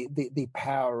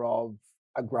power of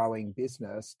a growing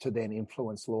business to then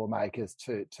influence lawmakers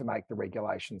to make the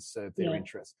regulations serve their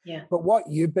interests. Yeah. But what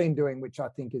you've been doing, which I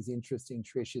think is interesting,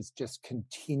 Trish, is just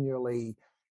continually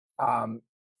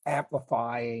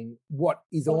amplifying what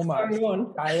is almost a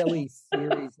daily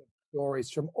series of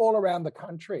stories from all around the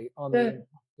country on the impact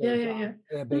Yeah.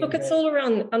 Look, Airbnb. it's all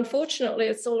around, unfortunately,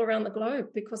 it's all around the globe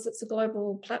because it's a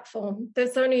global platform.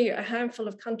 There's only a handful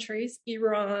of countries,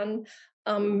 Iran,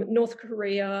 North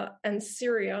Korea and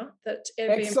Syria, that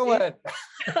Airbnb... Excellent.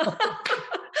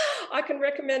 I can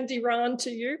recommend Iran to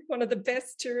you, one of the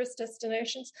best tourist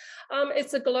destinations.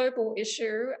 It's a global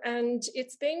issue, and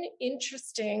it's been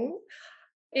interesting.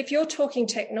 If you're talking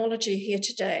technology here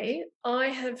today,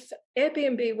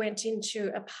 Airbnb went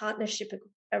into a partnership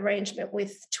arrangement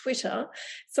with Twitter.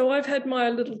 So I've had my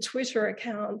little Twitter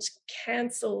account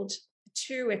cancelled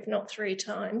 2, if not 3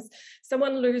 times.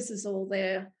 Someone loses all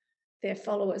their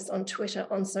followers on Twitter,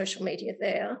 on social media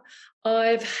there.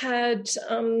 I've had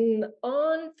on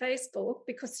Facebook,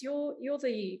 because you're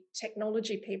the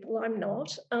technology people, I'm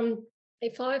not.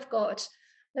 If I've got,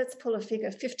 let's pull a figure,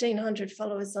 1,500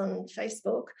 followers on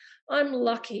Facebook, I'm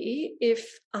lucky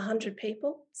if 100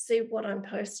 people see what I'm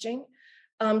posting.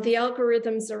 The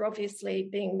algorithms are obviously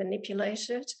being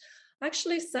manipulated. I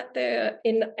actually sat there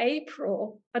in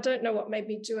April. I don't know what made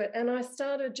me do it. And I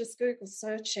started just Google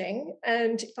searching.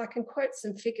 And if I can quote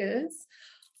some figures,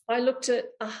 I looked at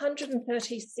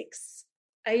 136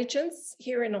 agents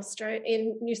here in Australia,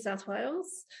 in New South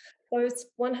Wales. Those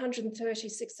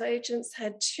 136 agents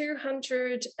had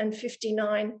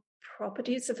 259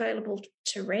 properties available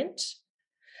to rent.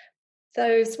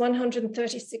 Those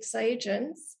 136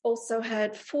 agents also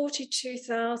had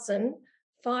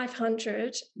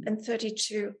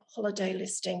 42,532 holiday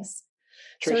listings.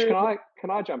 Trish, can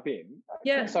I jump in?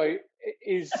 Yeah. So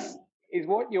is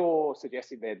what you're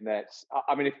suggesting then that,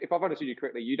 I mean, if I've understood you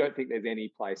correctly, you don't think there's any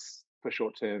place for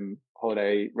short-term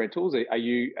holiday rentals? Are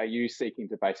you seeking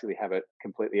to basically have it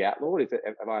completely outlawed?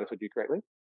 Have I understood you correctly?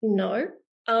 No,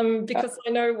 because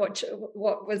I know what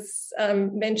was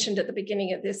mentioned at the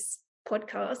beginning of this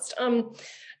podcast.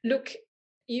 Look,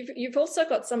 you've also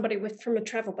got somebody from a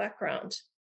travel background,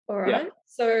 all right? Yeah.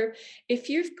 So if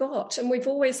you've got, and we've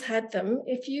always had them,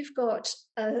 if you've got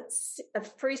a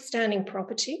freestanding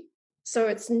property, so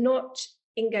it's not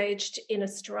engaged in a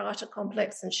strata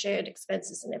complex and shared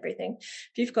expenses and everything.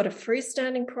 If you've got a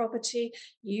freestanding property,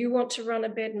 you want to run a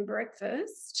bed and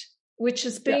breakfast, which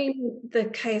has been the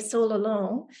case all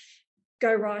along,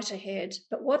 go right ahead.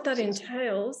 But what that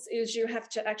entails is you have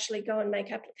to actually go and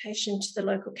make application to the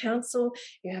local council.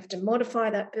 You have to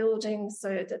modify that building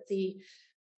so that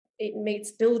it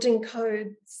meets building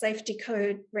code, safety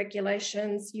code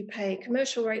regulations. You pay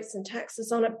commercial rates and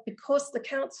taxes on it because the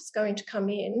council's going to come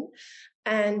in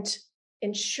and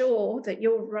ensure that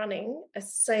you're running a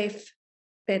safe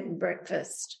bed and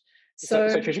breakfast. So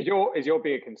Trish, is your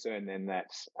bigger concern then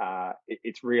that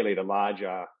it's really the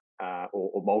larger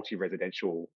or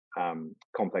multi-residential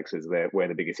complexes where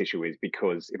the biggest issue is?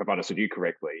 Because if I've understood you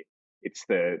correctly, it's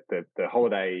the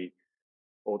holiday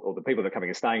or the people that are coming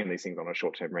and staying in these things on a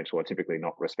short-term rental are typically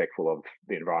not respectful of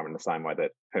the environment in the same way that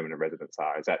permanent residents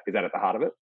are. Is that at the heart of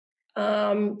it?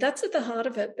 That's at the heart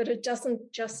of it, but it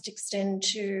doesn't just extend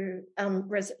to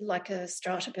like a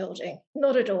strata building.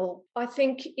 Not at all. I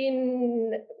think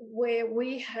in where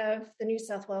we have the New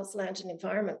South Wales Land and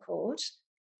Environment Court,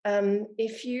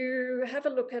 if you have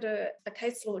a look at a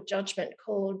case law judgment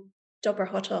called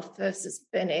Dobrahotov versus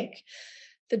Benek,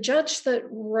 the judge that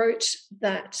wrote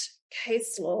that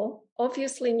case law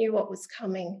obviously knew what was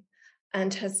coming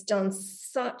and has done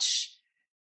such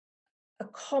a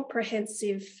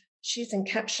comprehensive, she's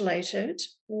encapsulated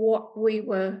what we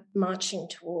were marching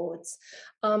towards.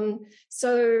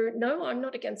 So no, I'm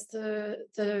not against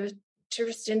the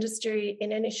tourist industry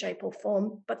in any shape or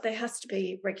form, but there has to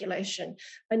be regulation.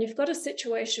 And you've got a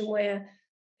situation where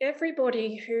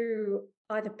everybody who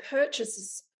either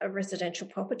purchases a residential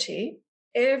property,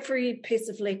 every piece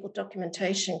of legal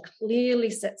documentation clearly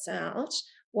sets out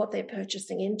what they're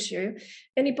purchasing into.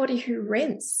 Anybody who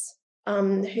rents,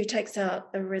 who takes out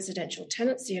a residential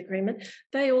tenancy agreement,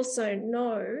 they also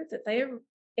know that they are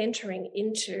entering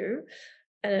into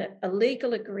a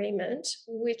legal agreement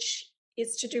which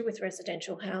is to do with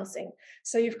residential housing.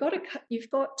 So you've got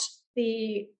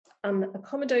the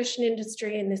accommodation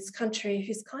industry in this country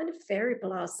who's kind of very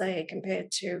blasé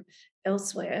compared to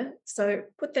elsewhere. So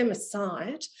put them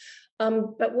aside.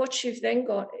 But what you've then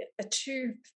got are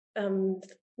two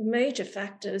major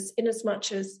factors, in as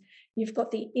much as you've got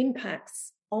the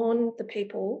impacts on the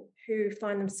people who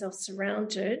find themselves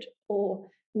surrounded or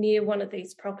near one of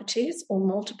these properties or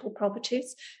multiple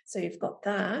properties. So you've got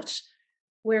that,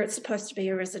 where it's supposed to be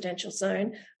a residential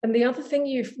zone. And the other thing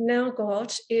you've now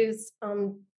got is,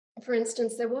 for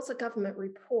instance, there was a government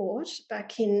report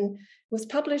was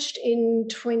published in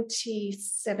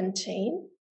 2017,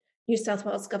 New South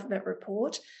Wales government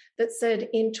report, that said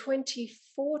in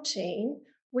 2014,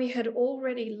 we had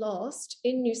already lost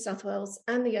in New South Wales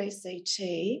and the ACT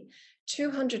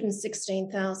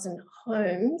 216,000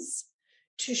 homes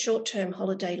to short-term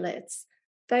holiday lets.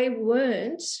 They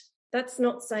weren't, that's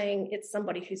not saying it's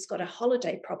somebody who's got a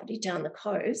holiday property down the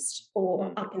coast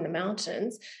or up in the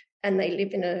mountains and they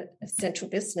live in a central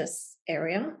business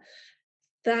area.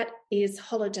 That is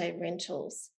holiday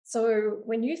rentals. So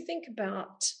when you think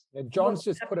about... John's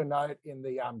just put a note in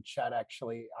the chat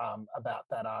actually about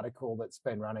that article that's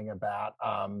been running about,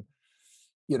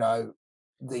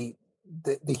 the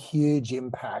huge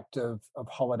impact of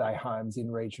holiday homes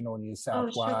in regional New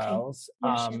South Wales,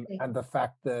 and the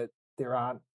fact that there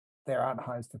aren't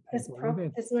homes for people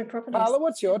living. There's no properties. Carla,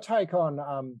 what's your take on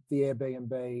the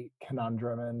Airbnb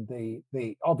conundrum and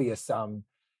the obvious?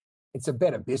 It's a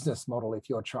better business model if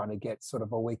you're trying to get sort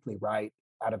of a weekly rate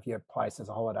out of your place as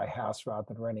a holiday house rather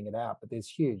than renting it out. But there's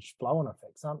huge flow-on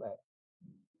effects, aren't there?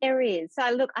 There is.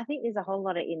 So, look, I think there's a whole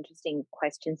lot of interesting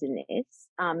questions in this.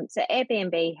 So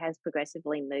Airbnb has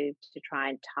progressively moved to try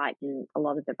and tighten a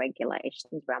lot of the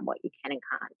regulations around what you can and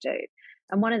can't do.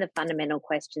 And one of the fundamental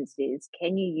questions is,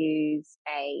 can you use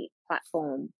a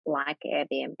platform like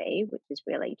Airbnb, which is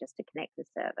really just to connect the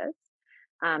service,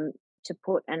 to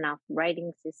put enough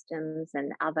rating systems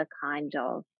and other kind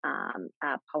of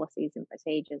policies and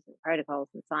procedures and protocols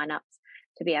and sign-ups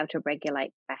to be able to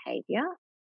regulate behaviour?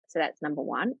 So that's number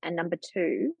one. And number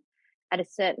two, at a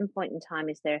certain point in time,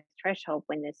 is there a threshold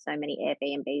when there's so many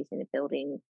Airbnbs in a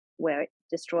building where it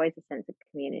destroys a sense of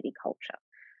community culture?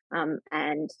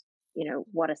 And,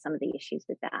 what are some of the issues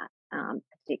with that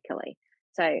particularly?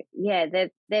 So, yeah, they're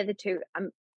the two.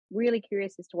 I'm really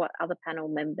curious as to what other panel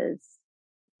members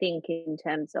think in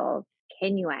terms of,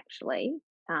 can you actually,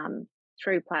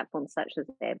 through platforms such as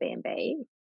Airbnb,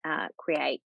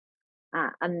 create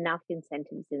enough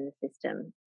incentives in the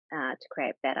system to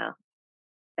create better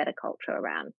culture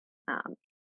around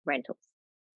rentals?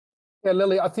 Yeah,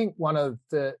 Lily, I think one of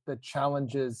the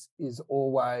challenges is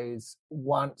always,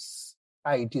 once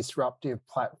a disruptive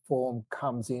platform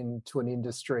comes into an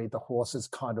industry, the horse is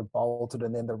kind of bolted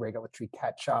and then the regulatory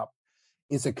catch-up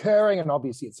is occurring. And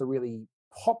obviously it's a really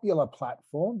popular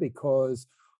platform because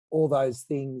all those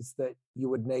things that you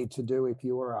would need to do if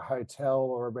you were a hotel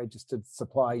or a registered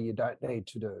supplier, you don't need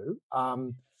to do.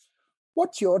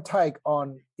 What's your take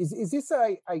on, is this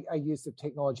a use of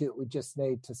technology that we just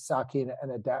need to suck in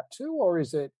and adapt to, or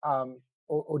is it,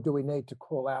 or do we need to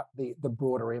call out the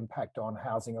broader impact on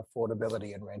housing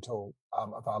affordability and rental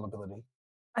availability?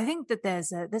 I think that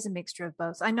there's a mixture of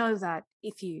both. I know that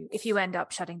if you end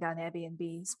up shutting down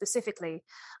Airbnb specifically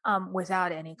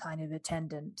without any kind of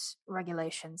attendant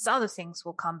regulations, other things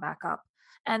will come back up.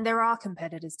 And there are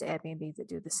competitors to Airbnb that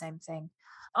do the same thing.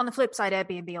 On the flip side,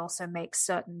 Airbnb also makes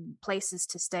certain places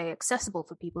to stay accessible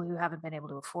for people who haven't been able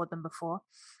to afford them before.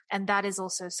 And that is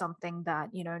also something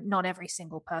that, not every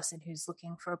single person who's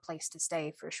looking for a place to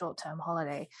stay for a short-term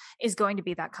holiday is going to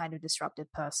be that kind of disruptive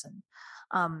person.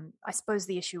 I suppose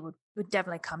the issue would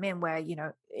definitely come in where,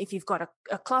 if you've got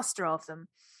a cluster of them,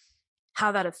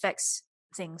 how that affects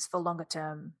things for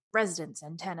longer-term residents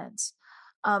and tenants.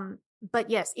 But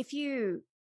yes, if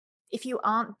you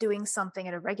aren't doing something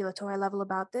at a regulatory level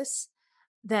about this,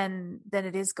 then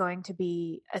it is going to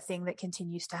be a thing that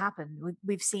continues to happen.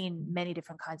 We've seen many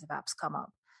different kinds of apps come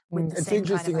up. It's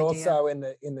interesting also in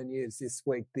the news this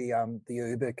week, the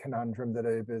Uber conundrum, that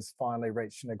Uber's finally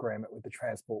reached an agreement with the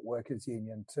Transport Workers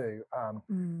Union to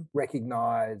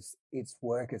recognise its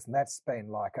workers, and that's been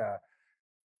like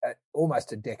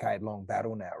almost a decade-long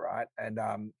battle now, right? And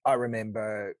I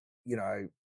remember,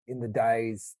 in the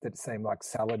days that seem like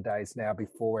salad days now,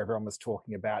 before everyone was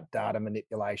talking about data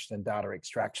manipulation and data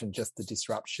extraction, just the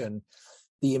disruption,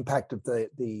 the impact of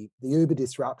the Uber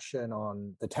disruption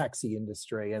on the taxi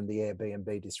industry and the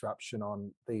Airbnb disruption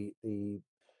on the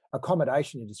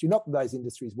accommodation industry. Not that those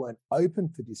industries weren't open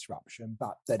for disruption,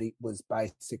 but that it was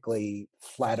basically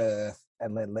flat earth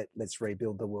and let's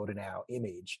rebuild the world in our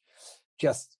image.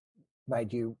 Just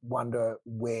made you wonder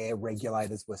where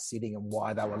regulators were sitting and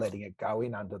why they were letting it go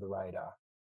in under the radar.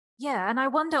 Yeah, and I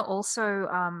wonder also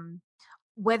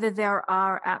whether there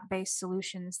are app-based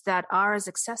solutions that are as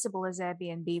accessible as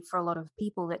Airbnb for a lot of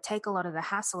people, that take a lot of the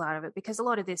hassle out of it, because a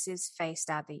lot of this is faced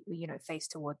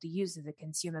toward the user, the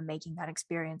consumer, making that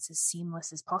experience as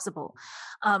seamless as possible,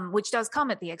 which does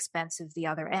come at the expense of the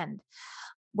other end,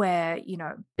 where,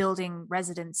 building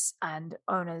residents and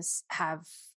owners have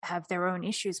their own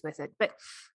issues with it. But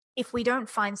if we don't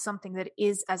find something that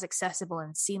is as accessible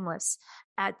and seamless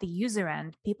at the user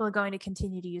end, people are going to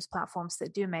continue to use platforms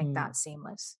that do make that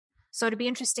seamless. So it'd be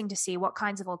interesting to see what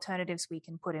kinds of alternatives we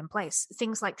can put in place.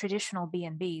 Things like traditional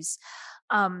B&Bs,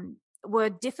 were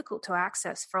difficult to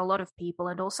access for a lot of people,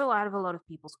 and also out of a lot of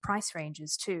people's price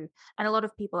ranges too. And a lot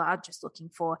of people are just looking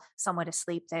for somewhere to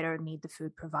sleep. They don't need the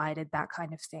food provided, that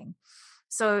kind of thing.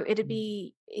 So it'd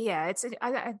be, I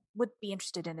would be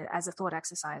interested in it as a thought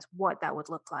exercise, what that would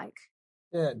look like.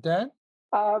 Yeah, Dan?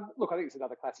 Look, I think it's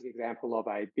another classic example of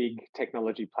a big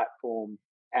technology platform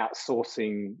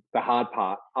outsourcing the hard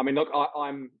part. I mean, look,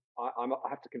 I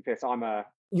have to confess,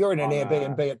 You're in an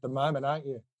Airbnb at the moment, aren't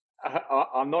you?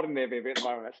 I'm not in an Airbnb at the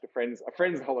moment. I'm actually a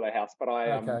friend's holiday house, but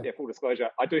full disclosure,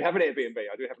 I do have an Airbnb.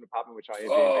 I do have an apartment which I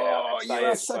Airbnb out and stay in. You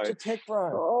are such a tech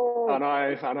bro. I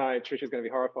know. Trish is going to be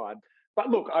horrified. But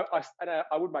look,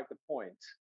 I would make the point.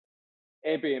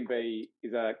 Airbnb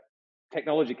is a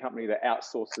technology company that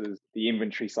outsources the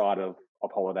inventory side of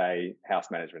holiday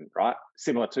house management, right?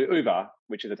 Similar to Uber,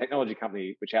 which is a technology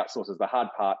company which outsources the hard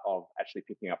part of actually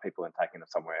picking up people and taking them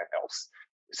somewhere else.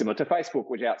 Similar to Facebook,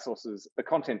 which outsources the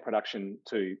content production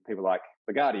to people like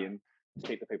The Guardian to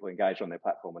keep the people engaged on their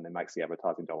platform and then makes the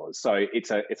advertising dollars. So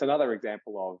it's another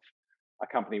example of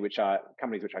companies which are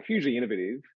hugely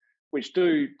innovative, which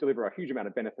do deliver a huge amount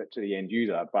of benefit to the end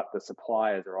user, but the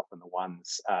suppliers are often the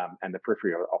ones, and the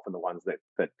periphery are often the ones that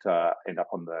end up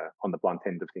on the blunt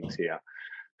end of things here.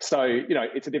 So,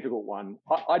 it's a difficult one.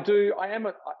 I've got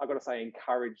to say,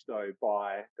 encouraged though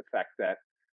by the fact that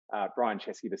Brian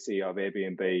Chesky, the CEO of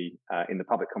Airbnb, in the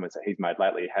public comments that he's made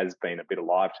lately, has been a bit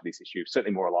alive to this issue,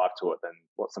 certainly more alive to it than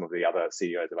what some of the other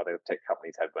CEOs of other tech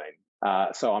companies have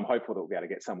been. So I'm hopeful that we'll be able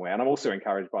to get somewhere. And I'm also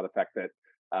encouraged by the fact that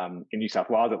in New South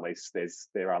Wales, at least,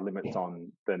 there are limits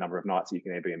on the number of nights you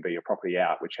can Airbnb your property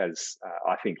out, which has,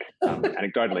 I think,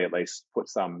 anecdotally at least,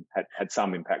 had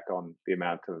some impact on the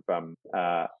amount of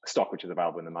stock which is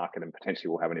available in the market, and potentially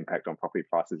will have an impact on property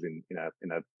prices in a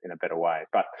better way.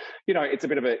 But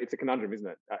it's a conundrum, isn't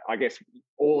it? I guess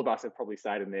all of us have probably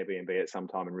stayed in an Airbnb at some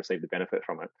time and received the benefit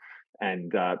from it.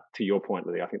 And to your point,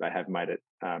 Lily, I think they have made it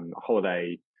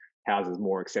holiday houses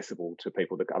more accessible to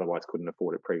people that otherwise couldn't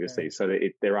afford it previously. Yeah. So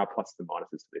there are pluses and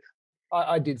minuses to this.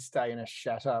 I did stay in a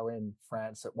chateau in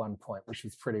France at one point, which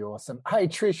was pretty awesome. Hey,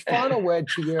 Trish, final word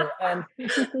to you.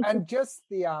 And just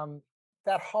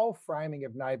that whole framing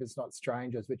of Neighbours Not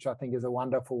Strangers, which I think is a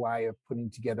wonderful way of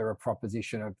putting together a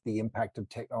proposition of the impact of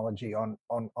technology on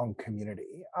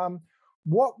community.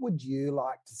 What would you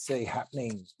like to see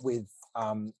happening with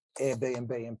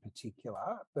Airbnb in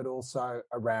particular, but also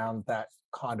around that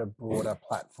kind of broader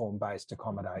platform-based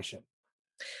accommodation?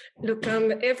 Look,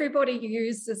 everybody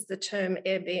uses the term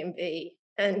Airbnb.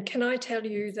 And can I tell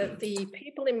you that the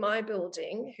people in my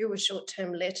building who were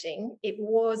short-term letting, it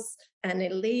was an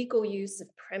illegal use of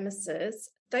premises.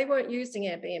 They weren't using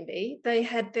Airbnb. They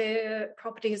had their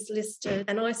properties listed,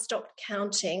 and I stopped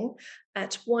counting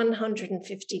at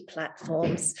 150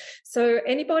 platforms. So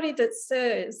anybody that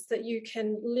says that you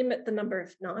can limit the number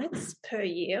of nights per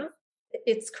year,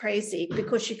 it's crazy,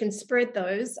 because you can spread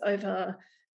those over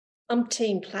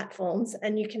umpteen platforms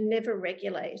and you can never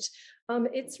regulate.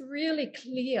 It's really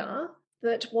clear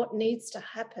that what needs to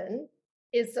happen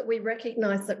is that we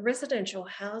recognise that residential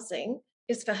housing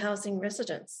is for housing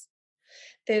residents.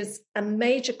 There's a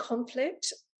major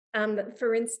conflict,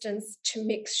 for instance, to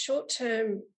mix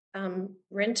short-term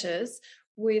renters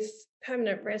with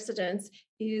permanent residents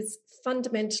is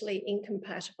fundamentally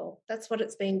incompatible. That's what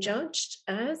it's been judged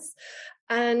as.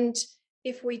 And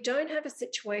if we don't have a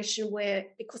situation where,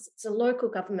 because it's a local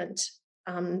government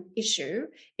issue,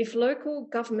 if local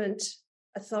government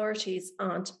authorities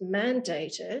aren't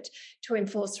mandated to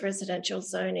enforce residential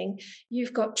zoning,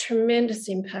 you've got tremendous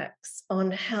impacts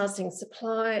on housing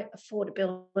supply,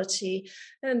 affordability,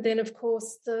 and then, of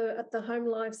course, the home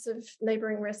lives of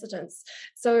neighbouring residents.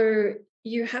 So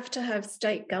you have to have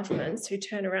state governments who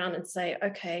turn around and say,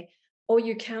 okay, all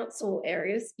you council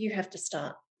areas, you have to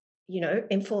start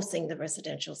enforcing the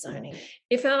residential zoning.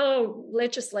 If our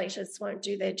legislators won't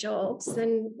do their jobs,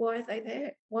 then why are they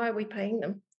there? Why are we paying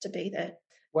them to be there?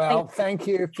 Well, thank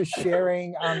you for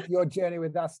sharing your journey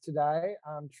with us today,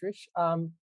 Trish.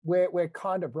 We're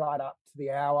kind of right up to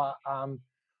the hour.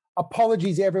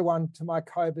 Apologies, everyone, to my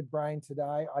COVID brain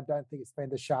today. I don't think it's been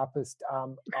the sharpest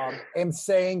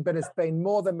emceeing, but it's been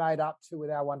more than made up to with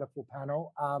our wonderful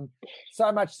panel.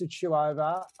 So much to chew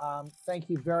over. Thank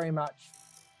you very much,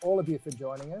 all of you, for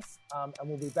joining us, and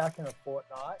we'll be back in a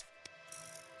fortnight.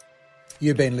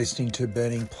 You've been listening to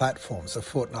Burning Platforms, a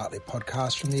fortnightly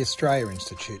podcast from the Australia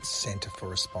Institute's Centre for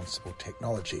Responsible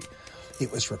Technology.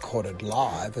 It was recorded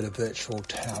live at a virtual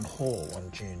town hall on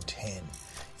June 10.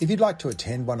 If you'd like to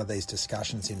attend one of these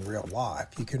discussions in real life,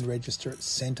 you can register at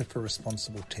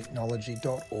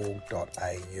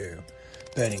centreforresponsibletechnology.org.au.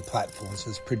 Burning Platforms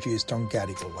was produced on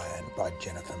Gadigal land by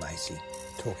Jennifer Macy.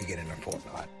 Talk again in a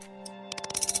fortnight.